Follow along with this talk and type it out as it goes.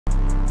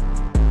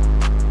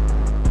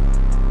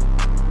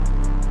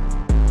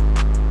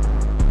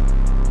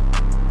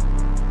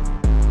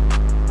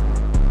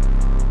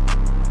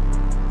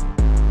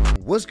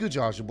What's good,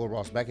 y'all? It's your boy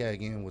Ross back at it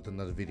again with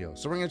another video.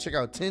 So we're gonna check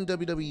out 10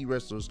 WWE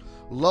wrestlers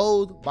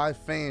loathed by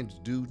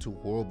fans due to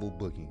horrible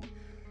booking.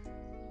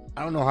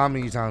 I don't know how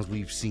many times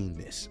we've seen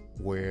this,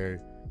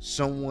 where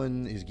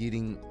someone is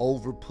getting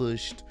over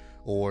pushed,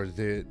 or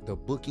the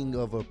booking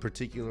of a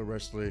particular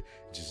wrestler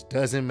just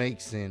doesn't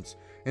make sense,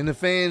 and the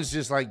fans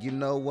just like, you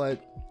know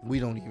what, we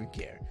don't even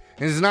care.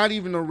 And it's not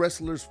even the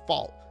wrestler's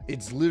fault.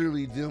 It's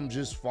literally them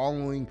just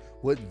following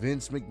what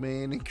Vince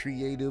McMahon and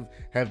creative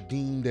have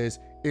deemed as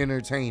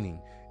entertaining.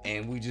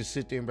 And we just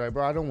sit there and be like,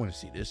 bro, I don't want to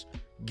see this.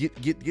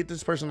 Get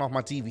this person off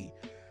my TV.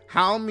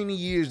 How many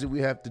years did we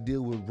have to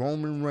deal with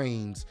Roman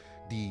Reigns,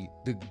 the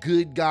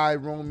good guy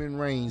Roman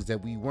Reigns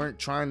that we weren't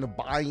trying to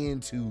buy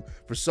into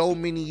for so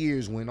many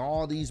years, when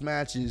all these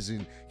matches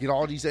and get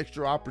all these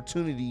extra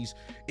opportunities,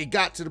 it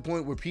got to the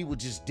point where people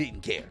just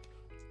didn't care.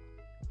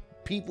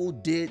 People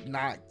did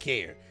not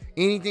care.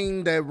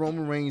 Anything that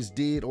Roman Reigns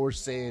did or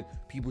said,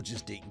 people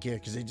just didn't care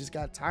because they just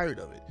got tired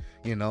of it.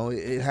 You know,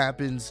 it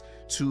happens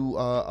to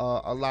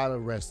a lot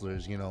of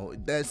wrestlers. You know,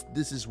 this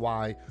is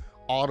why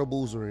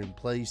audibles are in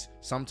place.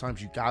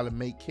 Sometimes you gotta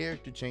make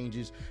character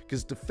changes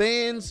because the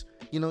fans,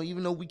 you know,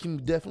 even though we can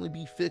definitely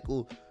be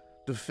fickle,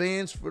 the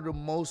fans for the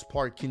most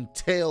part can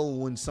tell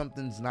when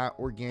something's not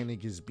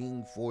organic, is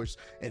being forced,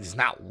 and it's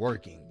not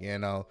working, you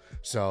know.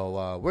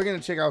 So we're gonna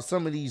check out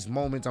some of these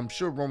moments. I'm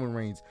sure Roman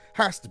Reigns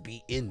has to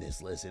be in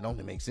this list. It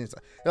only makes sense.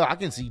 I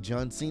can see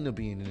John Cena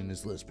being in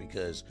this list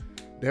because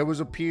there was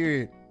a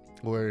period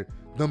where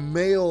the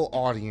male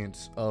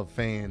audience of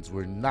fans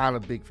were not a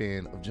big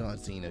fan of John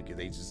Cena because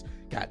they just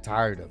got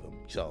tired of him.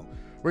 So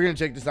we're gonna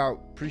check this out.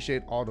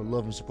 Appreciate all the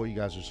love and support you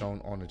guys are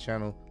showing on the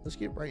channel. Let's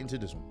get right into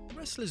this one.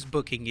 Wrestlers'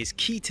 booking is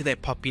key to their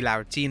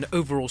popularity and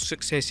overall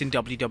success in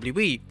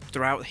WWE.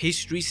 Throughout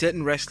history,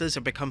 certain wrestlers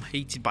have become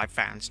hated by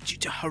fans due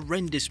to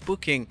horrendous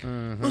booking.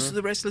 Most of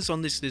the wrestlers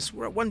on this list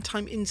were at one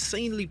time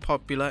insanely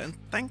popular, and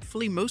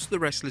thankfully most of the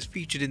wrestlers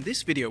featured in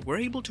this video were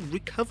able to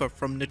recover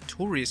from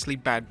notoriously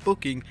bad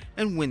booking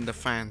and win the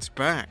fans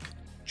back.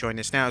 Join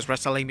us now as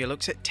WrestleLamia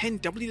looks at 10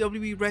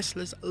 WWE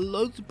wrestlers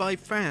loathed by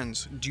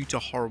fans due to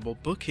horrible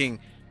booking.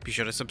 Be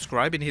sure to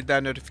subscribe and hit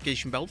that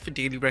notification bell for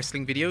daily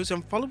wrestling videos,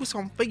 and follow us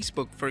on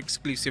Facebook for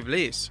exclusive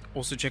lists.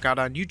 Also check out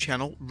our new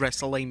channel,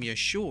 WrestleLamia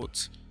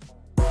Shorts.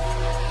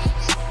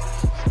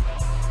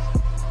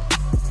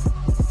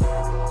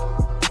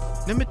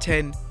 Number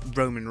 10.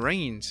 Roman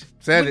Reigns.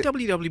 When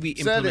WWE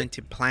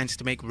implemented plans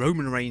to make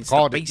Roman Reigns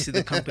the base of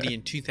the company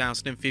in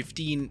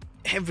 2015,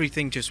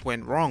 everything just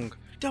went wrong.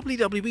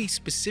 WWE,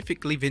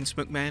 specifically Vince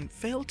McMahon,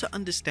 failed to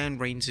understand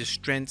Reigns'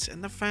 strengths,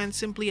 and the fans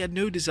simply had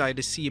no desire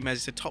to see him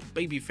as the top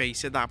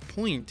babyface at that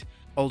point.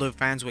 Although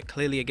fans were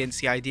clearly against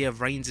the idea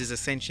of Reigns'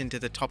 ascension to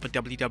the top of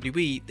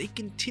WWE, they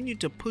continued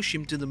to push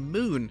him to the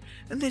moon,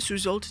 and this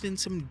resulted in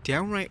some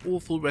downright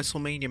awful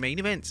WrestleMania main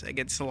events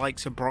against the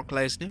likes of Brock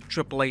Lesnar,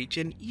 Triple H,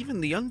 and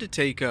even The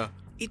Undertaker.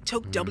 It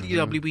took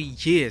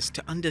WWE years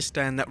to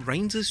understand that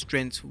Reigns'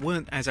 strengths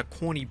weren't as a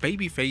corny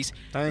babyface,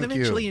 and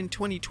eventually in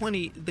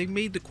 2020, they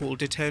made the call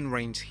to turn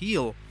Reigns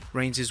heel.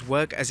 Reigns'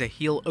 work as a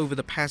heel over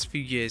the past few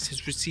years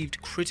has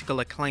received critical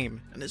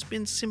acclaim and has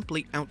been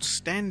simply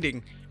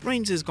outstanding.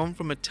 Reigns has gone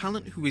from a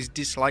talent who is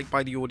disliked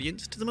by the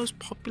audience to the most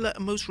popular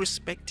and most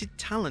respected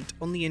talent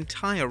on the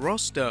entire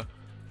roster.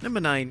 Number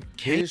 9.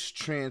 His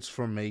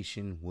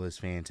transformation was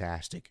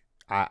fantastic.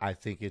 I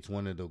think it's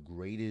one of the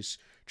greatest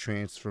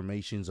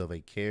transformations of a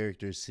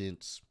character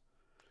since,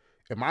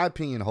 in my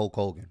opinion, Hulk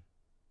Hogan.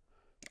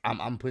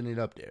 I'm putting it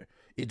up there.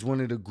 It's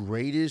one of the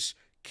greatest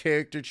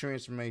character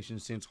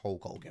transformations since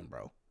Hulk Hogan,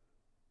 bro.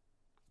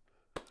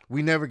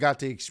 We never got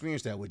to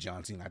experience that with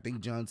John Cena. I think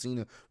John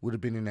Cena would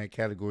have been in that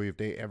category if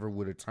they ever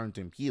would have turned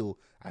him heel.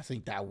 I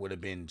think that would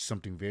have been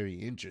something very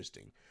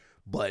interesting.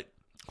 But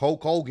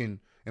Hulk Hogan,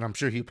 and I'm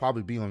sure he'll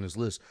probably be on this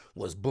list,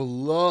 was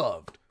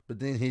beloved. But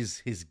then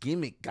his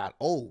gimmick got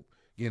old.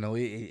 You know,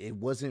 it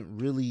wasn't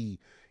really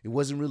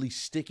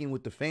sticking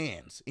with the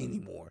fans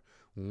anymore.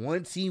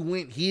 Once he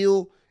went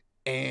heel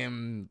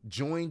and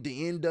joined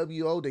the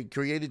NWO, they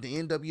created the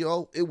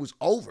NWO, it was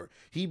over.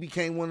 He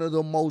became one of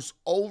the most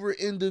over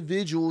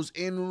individuals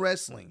in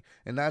wrestling.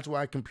 And that's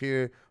why I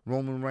compare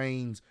Roman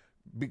Reigns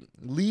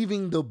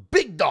leaving the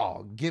big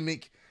dog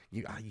gimmick.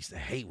 I used to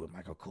hate when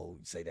Michael Cole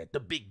would say that,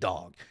 the big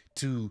dog,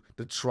 to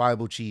the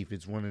tribal chief.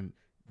 It's one of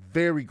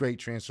very great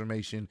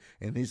transformation,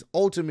 and he's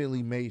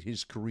ultimately made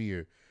his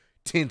career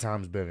 10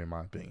 times better in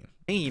my opinion.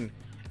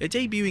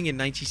 Debuting in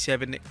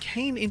 '97,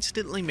 Kane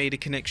instantly made a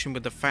connection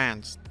with the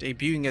fans.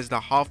 Debuting as the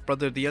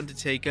half-brother of The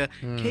Undertaker,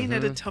 Kane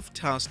had a tough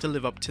task to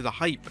live up to the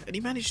hype, and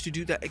he managed to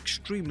do that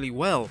extremely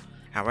well.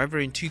 However,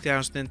 in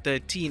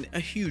 2013,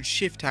 a huge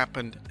shift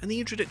happened, and the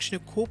introduction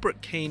of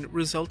Corporate Kane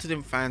resulted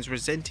in fans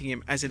resenting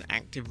him as an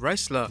active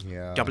wrestler.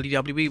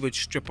 WWE would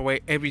strip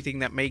away everything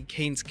that made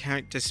Kane's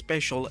character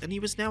special, and he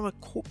was now a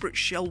corporate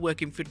shell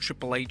working for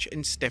Triple H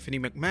and Stephanie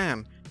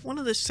McMahon. One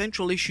of the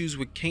central issues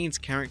with Kane's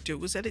character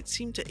was that it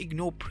seemed to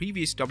ignore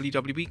previous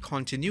WWE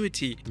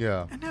continuity.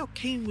 And now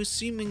Kane was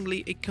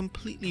seemingly a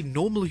completely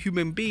normal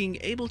human being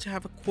able to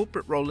have a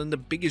corporate role in the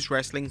biggest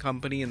wrestling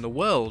company in the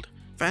world.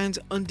 Fans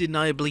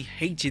undeniably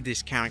hated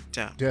this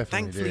character.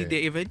 Thankfully, did.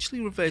 they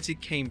eventually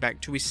reverted Kane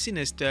back to his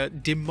sinister,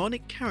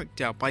 demonic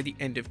character by the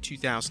end of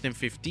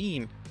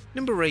 2015.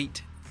 Number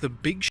 8, The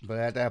Big Show. But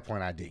at that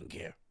point, I didn't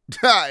care.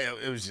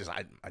 It was just,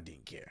 I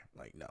didn't care.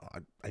 Like, no,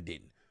 I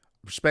didn't.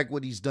 Respect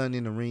what he's done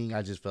in the ring.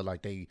 I just felt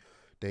like I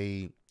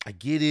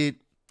get it.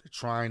 They're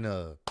trying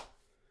to,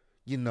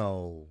 you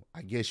know,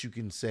 I guess you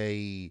can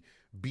say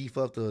beef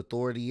up the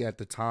Authority at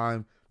the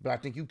time. But I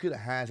think you could have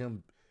had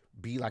him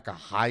be like a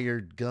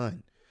hired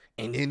gun.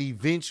 And then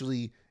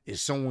eventually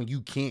is someone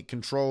you can't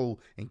control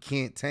and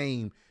can't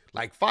tame,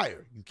 like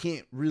fire. You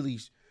can't really,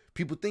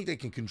 people think they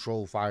can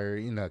control fire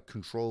in a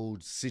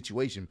controlled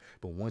situation,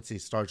 but once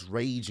it starts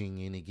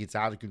raging and it gets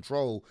out of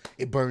control,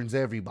 it burns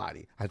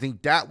everybody. I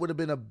think that would have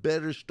been a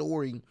better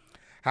story,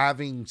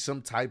 having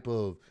some type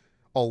of,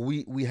 oh,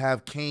 we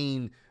have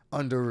Kane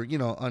under, you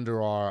know,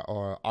 under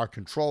our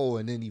control,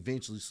 and then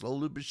eventually,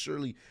 slowly but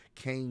surely,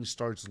 Kane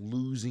starts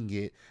losing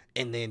it,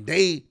 and then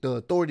the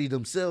Authority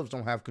themselves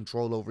don't have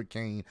control over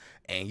Kane,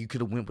 and you could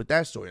have went with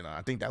that storyline.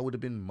 I think that would have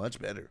been much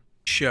better.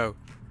 Show.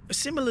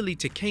 Similarly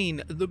to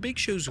Kane, The Big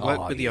Show's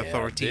work with the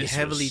Authority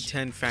heavily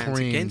turned fans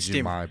against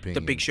him.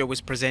 The Big Show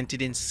was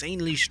presented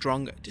insanely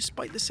strong,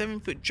 despite the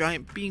 7-foot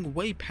giant being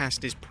way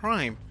past his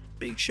prime.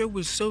 Big Show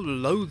was so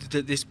loathed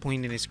at this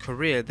point in his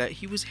career that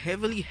he was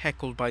heavily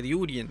heckled by the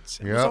audience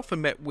and was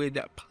often met with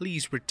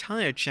 "please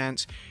retire"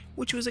 chants,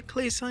 which was a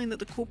clear sign that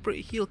the corporate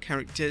heel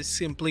character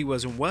simply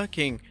wasn't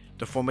working.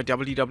 The former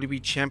WWE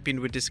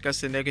champion would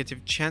discuss the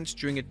negative chants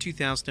during a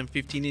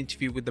 2015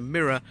 interview with The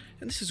Mirror,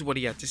 and this is what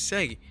he had to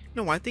say.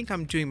 "No, I think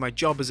I'm doing my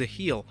job as a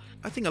heel.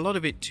 I think a lot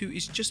of it too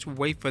is just a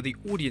way for the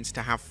audience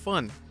to have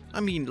fun. I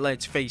mean,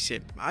 let's face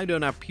it, I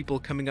don't have people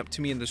coming up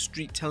to me in the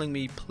street telling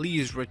me,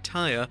 please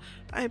retire.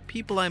 I have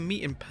people I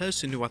meet in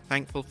person who are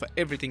thankful for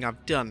everything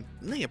I've done,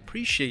 and they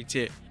appreciate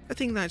it. I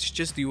think that's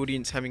just the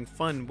audience having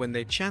fun when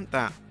they chant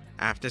that."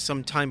 After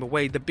some time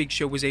away, The Big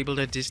Show was able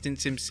to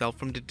distance himself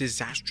from the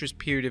disastrous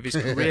period of his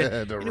career,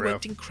 and it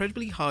worked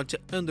incredibly hard to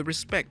earn the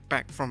respect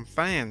back from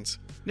fans.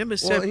 Number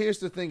 7. Well, here's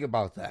the thing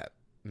about that.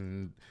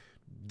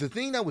 The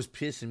thing that was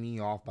pissing me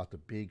off about the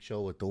Big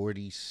Show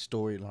Authority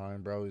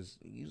storyline, bro, is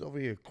he's over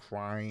here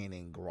crying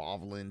and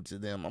groveling to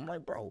them. I'm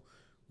like, bro,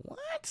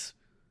 what?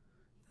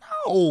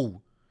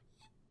 No.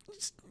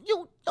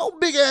 Yo,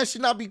 big ass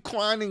should not be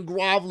crying and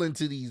groveling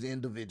to these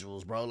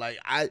individuals, bro. Like,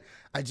 I'm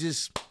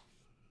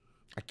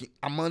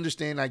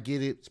understanding, I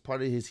get it. It's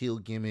part of his heel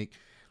gimmick.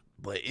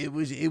 But it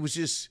was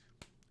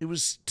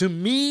to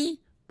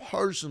me,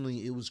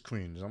 personally, it was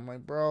cringe. I'm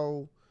like,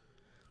 bro,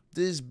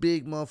 this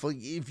big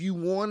motherfucker, if you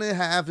want to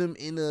have him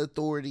in the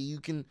Authority, you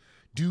can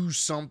do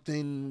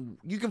something.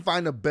 You can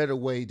find a better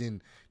way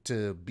than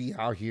to be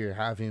out here,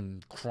 have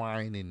him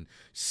crying and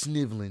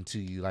sniveling to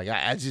you. Like,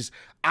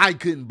 I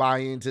couldn't buy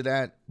into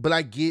that. But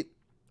I get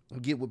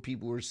what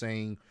people were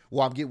saying.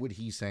 Well, I get what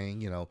he's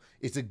saying. You know,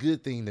 it's a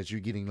good thing that you're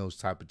getting those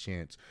type of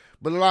chants.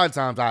 But a lot of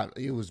times,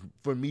 it was,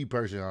 for me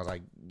personally, I was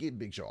like, get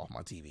Big Show off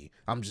my TV.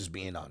 I'm just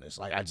being honest.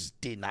 Like, I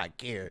just did not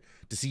care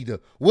to see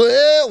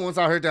once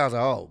I heard that, I was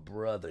like, oh,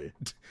 brother.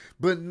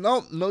 But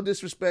no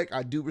disrespect.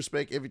 I do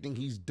respect everything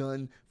he's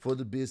done for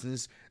the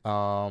business.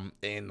 And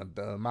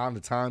the amount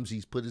of times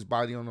he's put his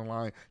body on the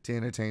line to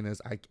entertain us.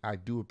 I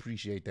do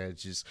appreciate that.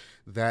 It's just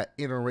that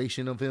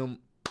iteration of him,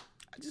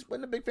 I just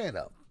wasn't a big fan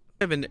of.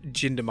 7.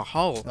 Jinder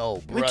Mahal. Oh,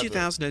 brother. In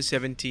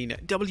 2017,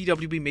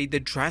 WWE made the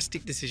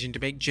drastic decision to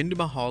make Jinder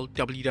Mahal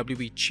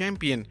WWE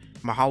Champion.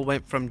 Mahal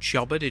went from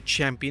jobber to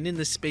champion in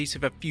the space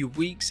of a few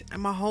weeks,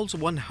 and Mahal's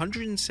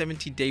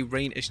 170-day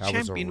reign as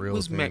champion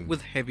was met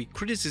with heavy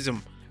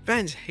criticism.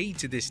 Fans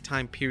hated this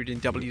time period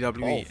in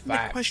WWE, and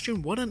they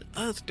questioned what on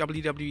earth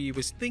WWE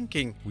was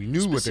thinking. We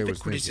knew what they was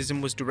criticism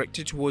was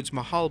directed towards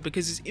Mahal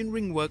because his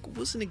in-ring work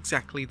wasn't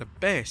exactly the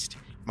best.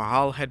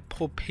 Mahal had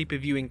poor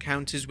pay-per-view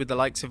encounters with the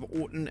likes of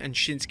Orton and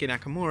Shinsuke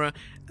Nakamura,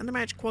 and the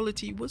match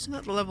quality wasn't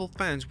at the level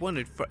fans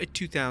wanted for a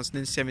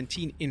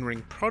 2017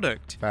 in-ring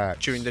product.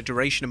 During the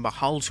duration of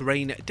Mahal's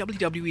reign,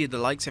 WWE had the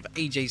likes of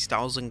AJ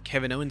Styles and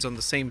Kevin Owens on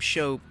the same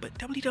show, but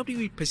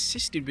WWE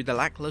persisted with the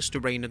lackluster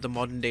reign of the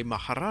modern-day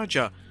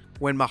Maharaja.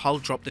 When Mahal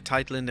dropped the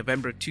title in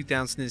November of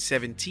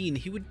 2017,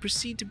 he would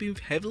proceed to move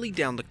heavily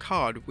down the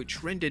card,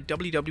 which rendered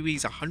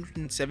WWE's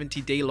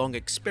 170-day-long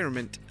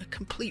experiment a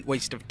complete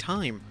waste of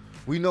time.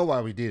 We know why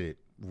we did it.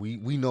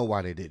 We know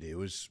why they did it. It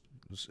was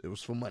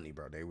for money,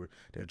 bro.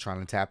 They're trying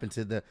to tap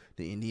into the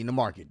Indian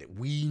market.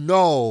 We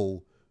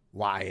know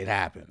why it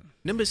happened.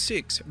 Number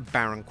 6,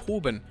 Baron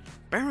Corbin.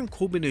 Baron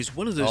Corbin is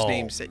one of those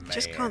names that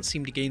just can't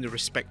seem to gain the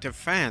respect of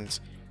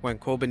fans. When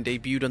Corbin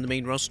debuted on the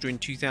main roster in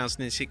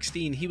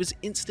 2016, he was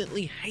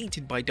instantly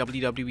hated by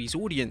WWE's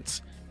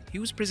audience. He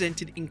was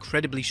presented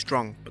incredibly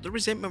strong, but the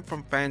resentment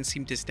from fans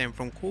seemed to stem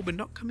from Corbin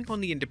not coming on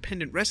the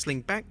independent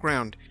wrestling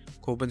background.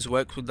 Corbin's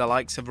work with the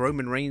likes of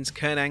Roman Reigns,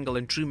 Kurt Angle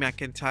and Drew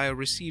McIntyre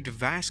received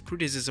vast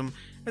criticism,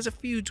 as the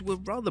feuds were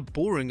rather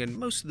boring and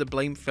most of the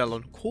blame fell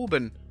on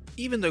Corbin.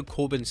 Even though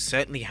Corbin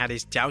certainly had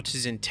his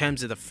doubters in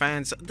terms of the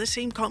fans, the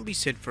same can't be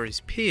said for his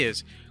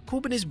peers.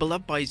 Corbin is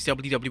beloved by his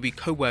WWE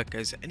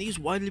co-workers, and he is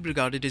widely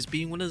regarded as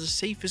being one of the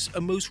safest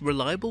and most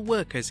reliable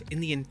workers in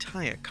the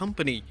entire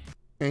company.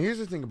 And here's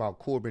the thing about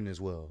Corbin as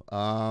well.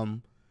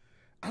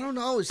 I don't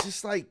know, it's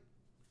just like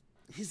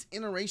his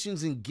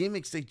iterations and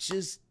gimmicks, they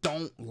just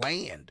don't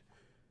land.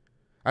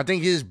 I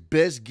think his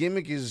best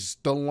gimmick is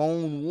the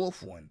lone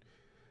wolf one,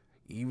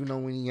 even though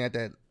when he had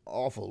that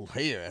awful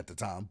hair at the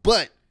time.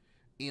 But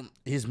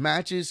his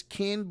matches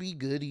can be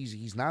good.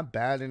 He's not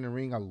bad in the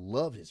ring. I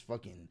love his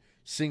fucking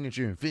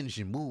signature and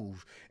finishing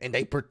move. And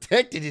they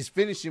protected his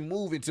finishing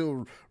move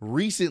until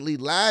recently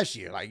last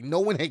year. Like, no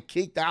one had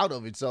kicked out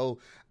of it. So,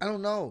 I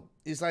don't know.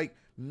 It's like,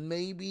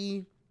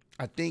 maybe,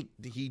 I think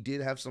he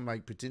did have some,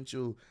 like,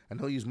 potential. I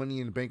know he was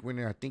Money in the Bank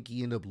winner. I think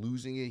he ended up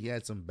losing it. He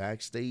had some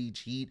backstage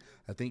heat.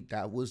 I think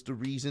that was the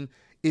reason.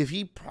 If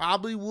he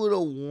probably would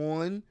have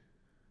won,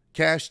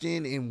 cashed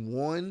in and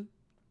won,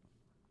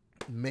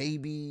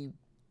 maybe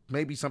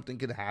something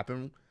could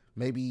happen.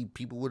 Maybe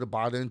people would have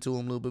bought into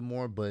him a little bit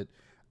more. But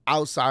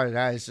outside of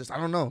that, it's just, I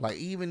don't know. Like,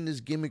 even this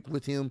gimmick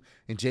with him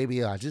and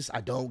JBL,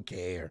 I don't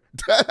care.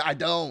 I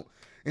don't.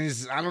 And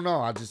it's, I don't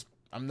know.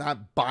 I'm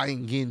not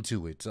buying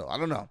into it. So, I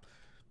don't know.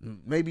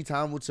 Maybe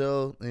time will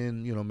tell.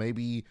 And, you know,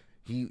 maybe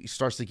he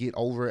starts to get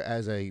over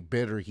as a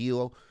better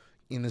heel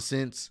in a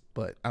sense.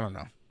 But I don't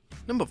know.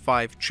 Number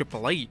 5,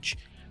 Triple H.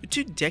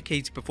 2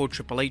 decades before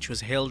Triple H was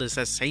hailed as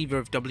a savior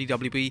of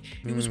WWE,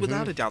 he was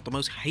without a doubt the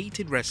most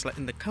hated wrestler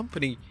in the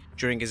company.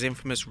 During his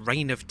infamous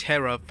reign of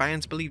terror,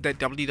 fans believed that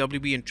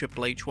WWE and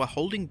Triple H were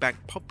holding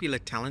back popular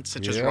talent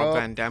such as Rob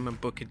Van Dam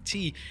and Booker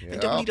T, and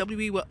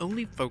WWE were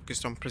only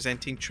focused on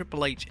presenting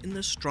Triple H in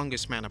the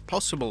strongest manner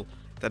possible.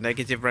 The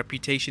negative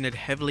reputation had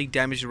heavily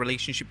damaged the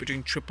relationship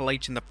between Triple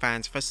H and the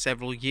fans for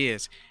several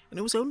years, and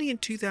it was only in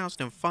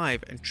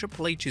 2005 and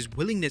Triple H's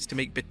willingness to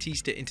make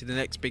Batista into the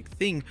next big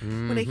thing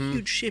when a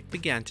huge shift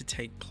began to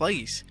take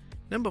place.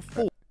 Number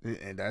 4.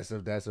 And that's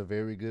a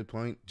very good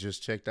point.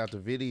 Just checked out the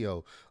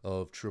video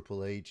of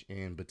Triple H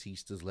and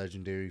Batista's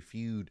legendary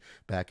feud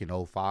back in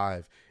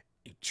 2005.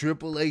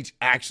 Triple H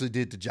actually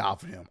did the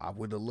job for him. I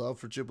would have loved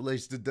for Triple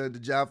H to do the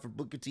job for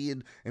Booker T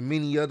and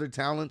many other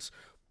talents,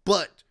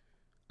 but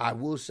I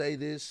will say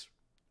this.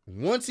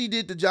 Once he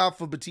did the job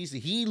for Batista,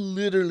 he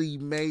literally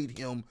made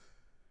him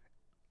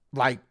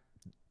like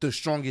the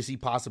strongest he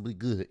possibly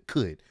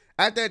could.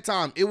 At that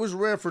time, it was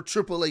rare for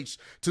Triple H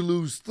to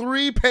lose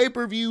 3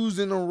 pay-per-views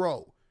in a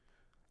row.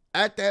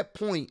 At that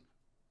point,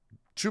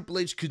 Triple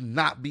H could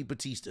not beat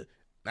Batista.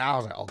 Now I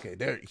was like,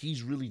 okay,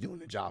 he's really doing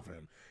the job for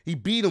him. He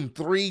beat him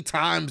 3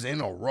 times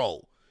in a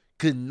row.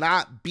 Could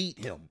not beat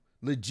him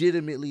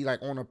legitimately,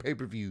 like on a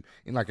pay-per-view,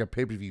 in like a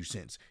pay-per-view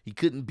sense. He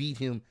couldn't beat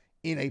him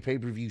in a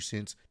pay-per-view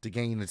sense to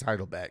gain the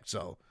title back.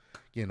 So,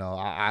 you know,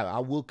 I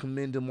will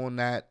commend him on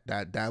that.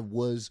 That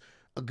was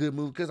a good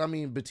move because, I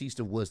mean,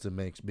 Batista was the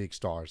next big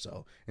star.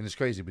 So, and it's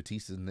crazy.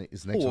 Batista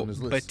is next on his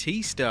list.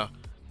 Batista.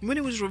 When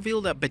it was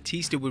revealed that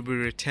Batista would be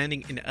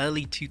returning in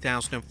early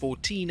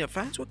 2014,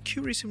 fans were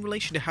curious in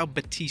relation to how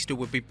Batista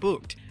would be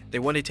booked. They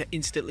wanted to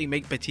instantly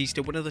make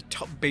Batista one of the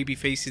top baby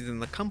faces in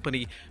the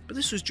company, but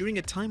this was during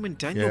a time when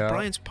Daniel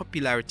Bryan's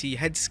popularity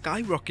had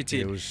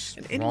skyrocketed,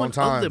 and anyone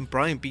other than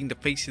Bryan being the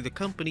face of the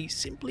company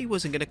simply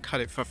wasn't going to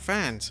cut it for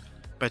fans.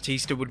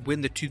 Batista would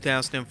win the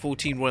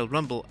 2014 Royal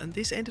Rumble, and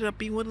this ended up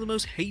being one of the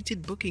most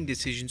hated booking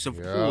decisions of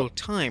all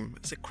time,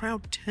 as the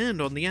crowd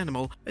turned on the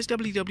animal, as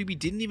WWE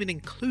didn't even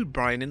include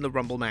Bryan in the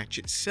Rumble match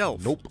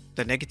itself.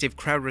 The negative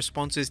crowd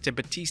responses to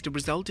Batista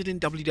resulted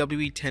in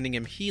WWE turning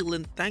him heel,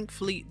 and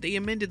thankfully, they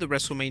amended the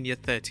WrestleMania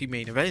 30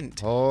 main event.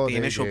 The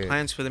initial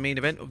plans for the main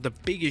event of the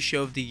biggest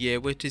show of the year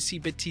were to see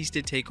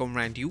Batista take on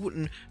Randy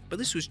Orton, but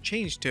this was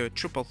changed to a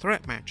triple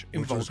threat match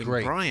involving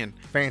Bryan.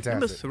 Fantastic.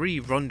 Number 3,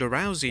 Ronda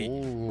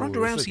Rousey. Ronda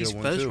Rousey's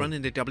first run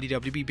in the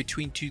WWE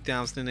between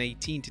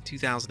 2018 to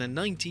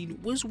 2019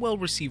 was well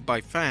received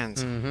by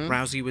fans.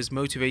 Rousey was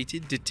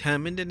motivated,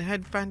 determined, and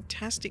had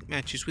fantastic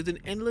matches with an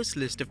endless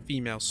list of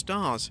female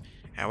stars.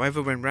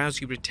 However, when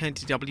Rousey returned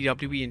to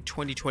WWE in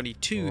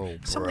 2022,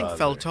 something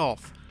felt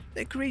off.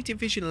 Their creative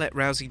vision let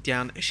Rousey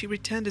down as she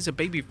returned as a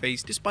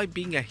babyface despite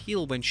being a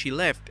heel when she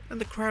left,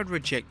 and the crowd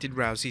rejected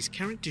Rousey's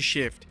character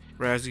shift.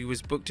 Rousey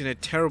was booked in a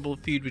terrible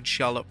feud with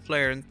Charlotte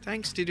Flair, and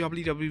thanks to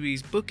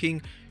WWE's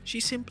booking, she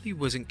simply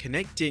wasn't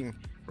connecting.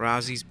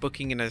 Rousey's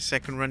booking in her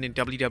second run in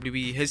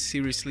WWE has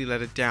seriously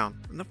let her down,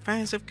 and the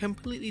fans have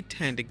completely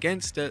turned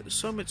against her,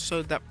 so much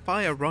so that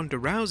Fire Ronda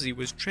Rousey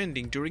was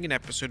trending during an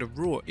episode of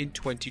Raw in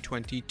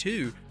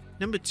 2022.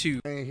 Number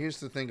 2. And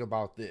here's the thing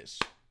about this.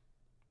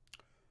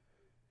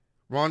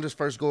 Ronda's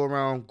first go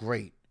around,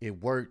 great.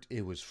 It worked.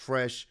 It was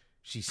fresh.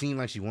 She seemed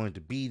like she wanted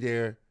to be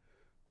there.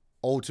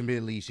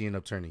 Ultimately, she ended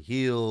up turning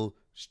heel,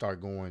 start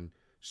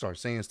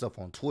saying stuff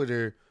on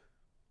Twitter.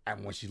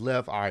 And when she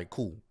left, all right,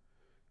 cool.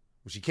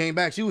 When she came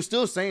back, she was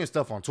still saying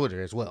stuff on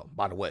Twitter as well,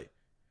 by the way.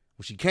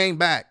 When she came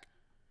back,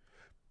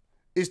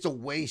 it's the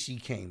way she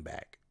came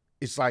back.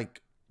 It's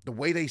like the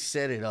way they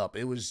set it up.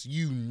 It was,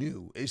 you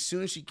knew. As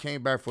soon as she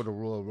came back for the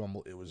Royal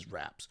Rumble, it was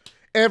wraps.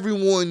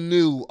 everyone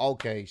knew,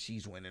 okay,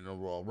 she's winning the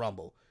Royal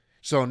Rumble.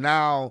 So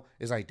now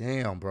it's like,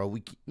 damn, bro,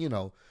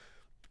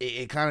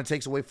 it kind of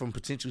takes away from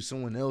potentially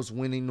someone else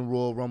winning the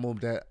Royal Rumble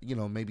that,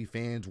 maybe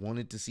fans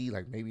wanted to see,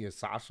 like maybe a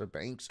Sasha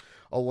Banks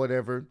or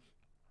whatever.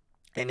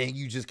 And then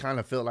you just kind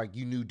of felt like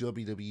you knew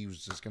WWE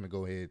was just going to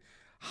go ahead,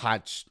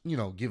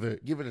 give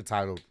it a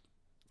title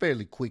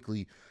fairly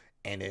quickly.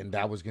 And then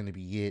that was going to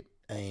be it.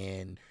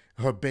 And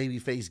her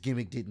babyface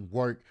gimmick didn't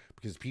work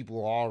because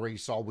people already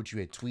saw what you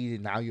had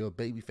tweeted. Now you're a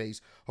babyface.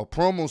 Her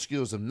promo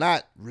skills have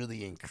not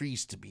really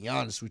increased, to be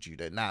honest with you.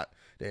 They're not.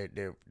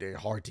 They're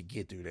hard to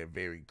get through. They're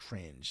very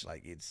cringe.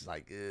 It's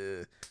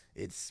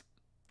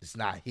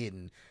not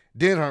hidden.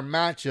 Then her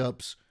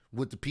matchups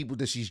with the people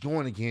that she's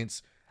going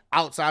against,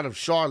 outside of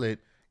Charlotte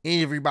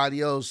and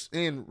everybody else,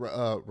 and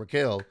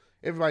Raquel,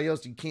 everybody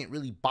else you can't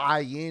really buy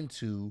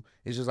into.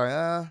 It's just like,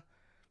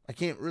 I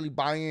can't really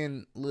buy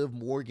in Liv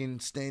Morgan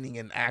standing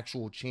an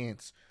actual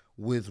chance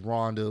with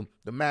Ronda.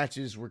 The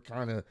matches were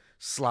kind of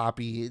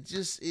sloppy. It's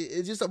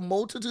just a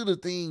multitude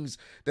of things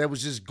that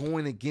was just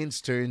going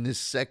against her in this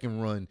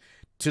second run,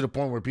 to the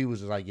point where people was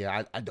just like,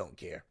 yeah, I don't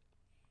care.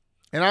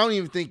 And I don't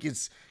even think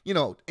it's,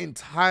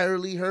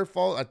 entirely her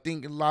fault. I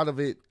think a lot of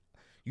it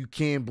you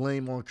can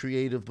blame on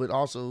creative, but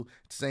also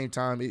at the same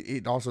time,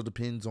 it also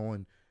depends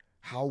on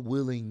how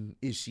willing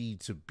is she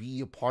to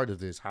be a part of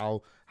this?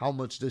 How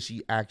much does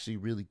she actually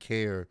really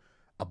care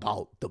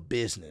about the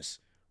business?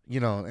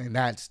 And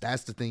that's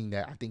the thing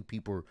that I think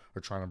people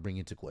are trying to bring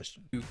into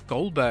question.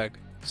 Goldberg.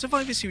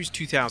 Survivor Series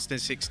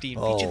 2016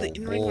 featured the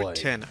in-ring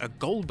return of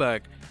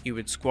Goldberg. He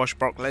would squash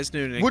Brock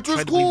Lesnar in an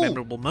incredibly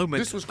memorable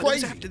moment. This was crazy. But it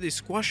was after this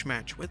squash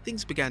match where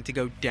things began to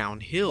go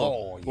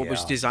downhill. What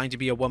was designed to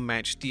be a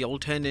one-match deal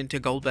turned into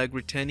Goldberg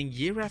returning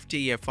year after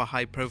year for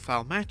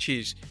high-profile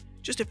matches.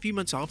 Just a few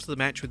months after the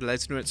match with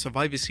Lesnar at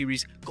Survivor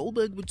Series,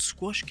 Goldberg would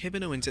squash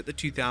Kevin Owens at the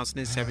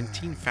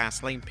 2017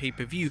 Fastlane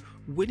pay-per-view,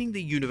 winning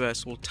the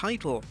Universal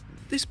title.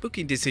 This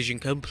booking decision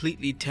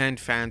completely turned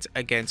fans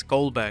against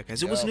Goldberg, as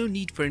there was no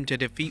need for him to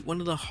defeat one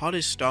of the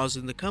hottest stars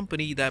in the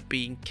company, that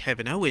being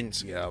Kevin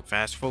Owens.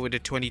 Fast forward to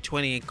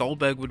 2020,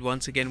 Goldberg would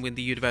once again win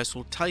the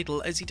Universal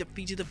title as he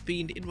defeated The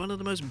Fiend in one of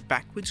the most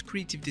backwards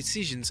creative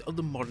decisions of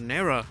the modern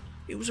era.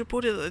 It was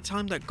reported at the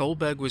time that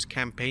Goldberg was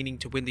campaigning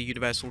to win the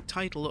Universal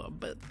title,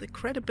 but the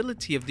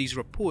credibility of these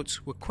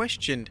reports were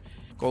questioned.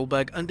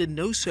 Goldberg under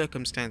no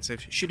circumstances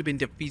should have been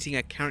defeating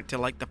a character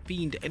like The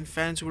Fiend, and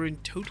fans were in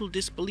total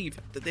disbelief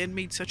that they had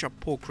made such a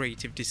poor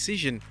creative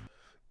decision.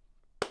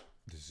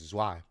 This is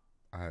why.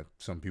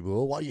 Some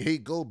people, why you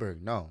hate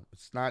Goldberg? No,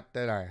 it's not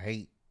that I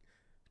hate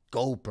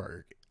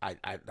Goldberg. I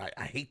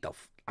hate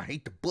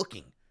the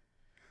booking.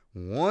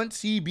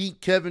 Once he beat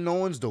Kevin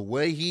Owens the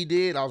way he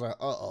did, I was like,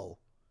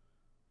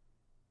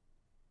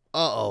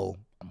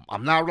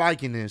 I'm not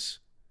liking this.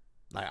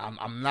 Like,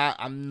 I'm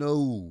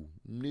no.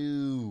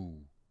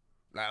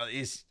 Now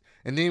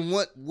and then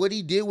what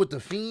he did with The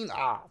Fiend,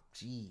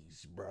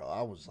 jeez, bro.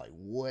 I was like,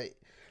 what?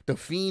 The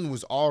Fiend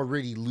was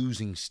already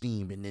losing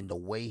steam, and then the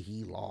way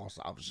he lost,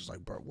 I was just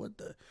like, bro,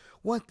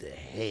 what the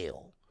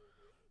hell?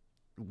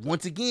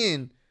 Once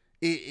again,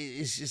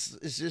 it's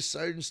just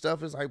certain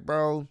stuff. It's like,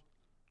 bro,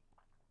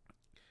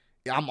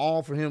 I'm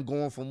all for him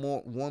going for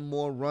one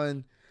more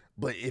run,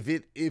 but if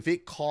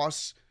it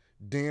costs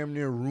damn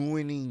near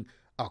ruining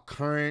a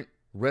current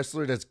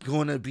wrestler that's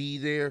gonna be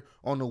there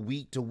on a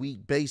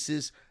week-to-week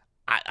basis,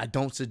 I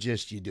don't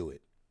suggest you do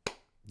it.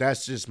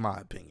 That's just my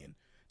opinion.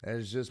 That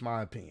is just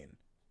my opinion.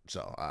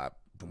 So,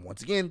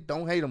 once again,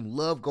 don't hate him.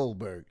 Love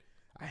Goldberg.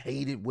 I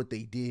hated what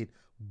they did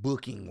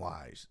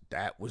booking-wise.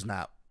 That was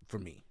not for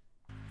me.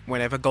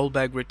 Whenever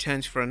Goldberg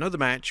returns for another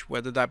match,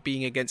 whether that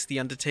being against The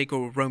Undertaker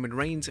or Roman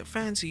Reigns,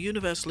 fans are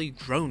universally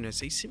groan as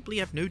they simply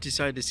have no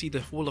desire to see the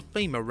Hall of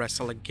Famer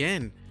wrestle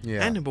again.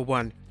 And number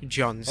one,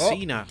 John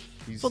Cena.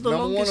 For the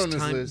longest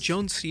time,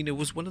 John Cena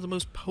was one of the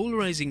most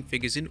polarizing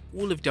figures in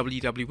all of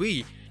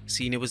WWE.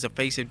 Cena was the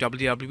face of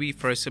WWE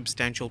for a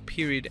substantial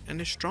period,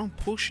 and a strong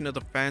portion of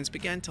the fans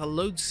began to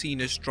loathe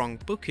Cena's strong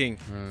booking.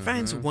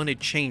 Fans wanted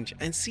change,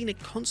 and Cena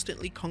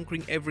constantly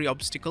conquering every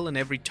obstacle and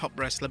every top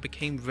wrestler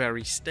became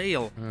very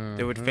stale.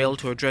 They would fail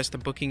to address the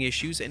booking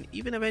issues, and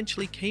even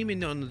eventually came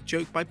in on the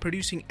joke by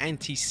producing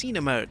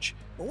anti-Cena merch.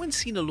 But when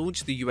Cena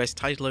launched the US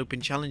Title Open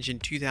Challenge in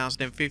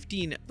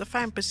 2015, the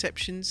fan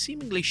perception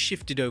seemingly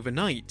shifted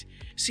overnight.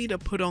 Cena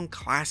put on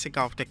classic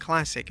after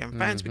classic, and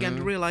fans began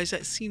to realize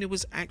that Cena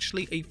was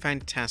actually a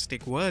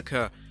fantastic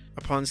worker.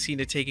 Upon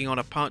Cena taking on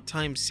a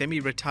part-time,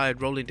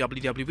 semi-retired role in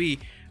WWE,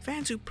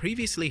 fans who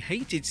previously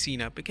hated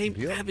Cena became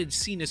avid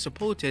Cena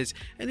supporters,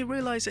 and they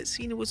realized that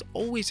Cena was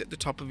always at the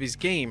top of his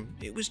game.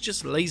 It was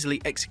just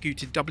lazily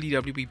executed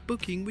WWE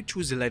booking which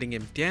was letting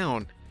him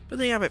down. But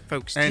there you have it,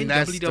 folks. And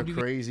that's the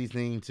crazy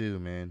thing too,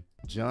 man.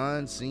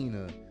 John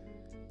Cena,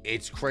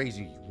 it's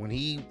crazy. When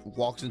he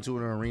walks into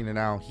an arena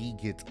now, he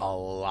gets a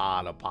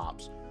lot of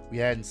pops. We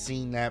hadn't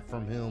seen that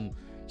from him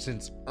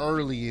since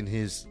early in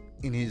his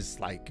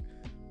like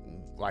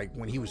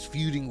when he was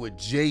feuding with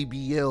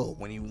JBL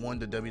when he won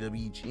the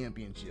WWE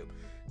Championship.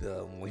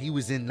 when he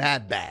was in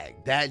that bag,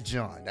 that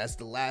John, that's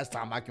the last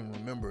time I can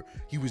remember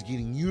he was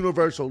getting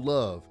universal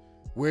love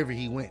wherever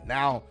he went.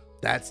 Now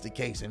that's the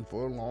case, and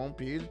for a long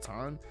period of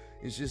time,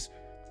 it's just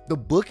the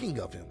booking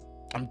of him.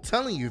 I'm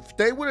telling you, if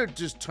they would have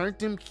just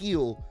turned him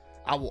heel,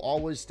 I will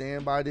always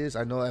stand by this.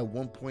 I know at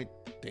one point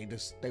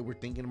they were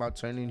thinking about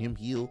turning him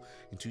heel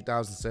in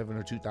 2007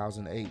 or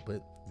 2008,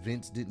 but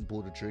Vince didn't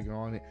pull the trigger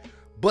on it.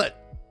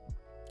 But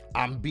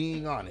I'm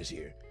being honest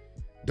here.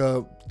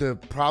 The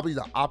probably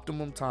the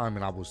optimum time,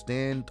 and I will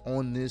stand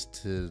on this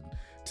to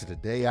the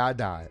day I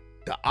die.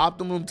 The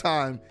optimum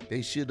time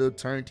they should have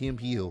turned him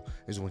heel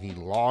is when he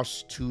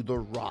lost to The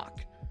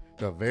Rock.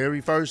 The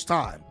very first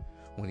time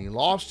when he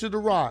lost to The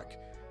Rock,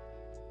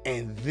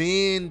 and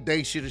then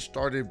they should have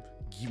started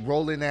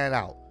rolling that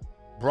out.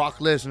 Brock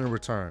Lesnar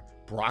returned.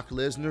 Brock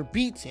Lesnar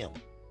beats him.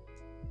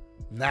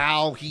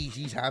 Now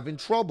he's having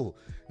trouble.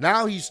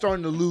 Now he's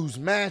starting to lose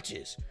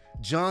matches.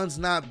 John's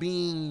not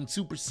being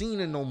Super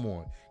Cena no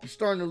more. He's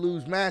starting to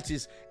lose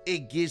matches.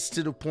 It gets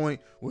to the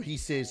point where he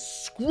says,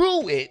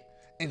 screw it,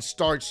 and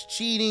starts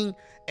cheating,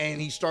 and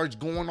he starts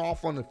going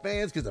off on the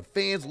fans because the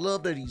fans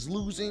love that he's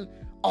losing.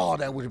 Oh,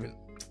 that would have been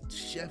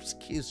chef's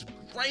kiss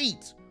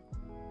great.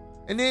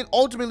 And then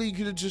ultimately you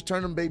could have just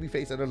turned him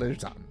babyface at a later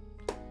time.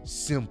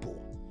 Simple.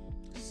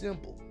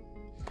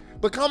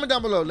 But comment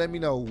down below, let me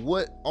know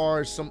what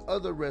are some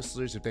other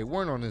wrestlers, if they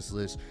weren't on this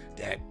list,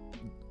 that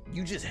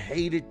you just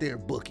hated their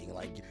booking.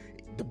 Like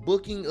the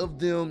booking of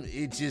them,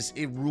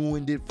 it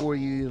ruined it for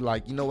you.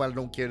 Like, you know what, I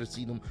don't care to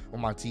see them on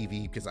my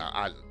TV because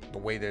the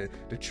way they're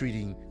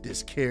treating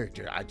this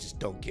character, I just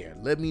don't care.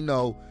 Let me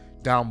know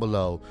down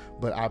below.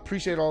 But I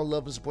appreciate all the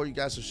love and support you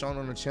guys have shown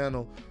on the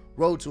channel.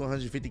 Road to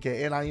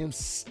 150K, and I am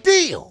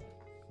still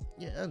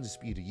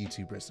undisputed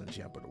YouTube wrestling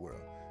champ of the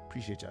world.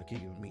 Appreciate y'all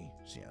kicking with me.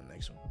 See you on the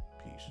next one.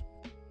 Peace.